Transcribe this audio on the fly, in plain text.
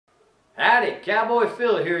Howdy, Cowboy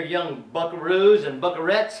Phil here, young buckaroos and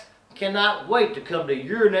buckarettes. Cannot wait to come to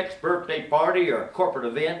your next birthday party or corporate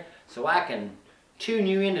event so I can tune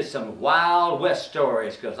you into some Wild West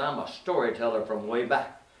stories, because I'm a storyteller from way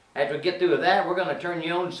back. After we get through with that, we're going to turn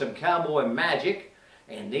you on to some cowboy magic,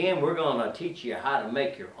 and then we're going to teach you how to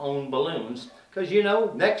make your own balloons, because you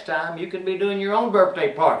know, next time you can be doing your own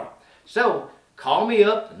birthday party. So, call me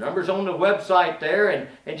up, the number's on the website there,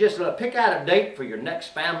 and just pick out a date for your next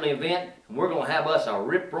family event, and we're going to have us a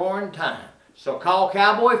rip-roaring time. So call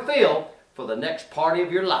Cowboy Phil for the next party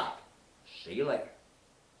of your life. See you later.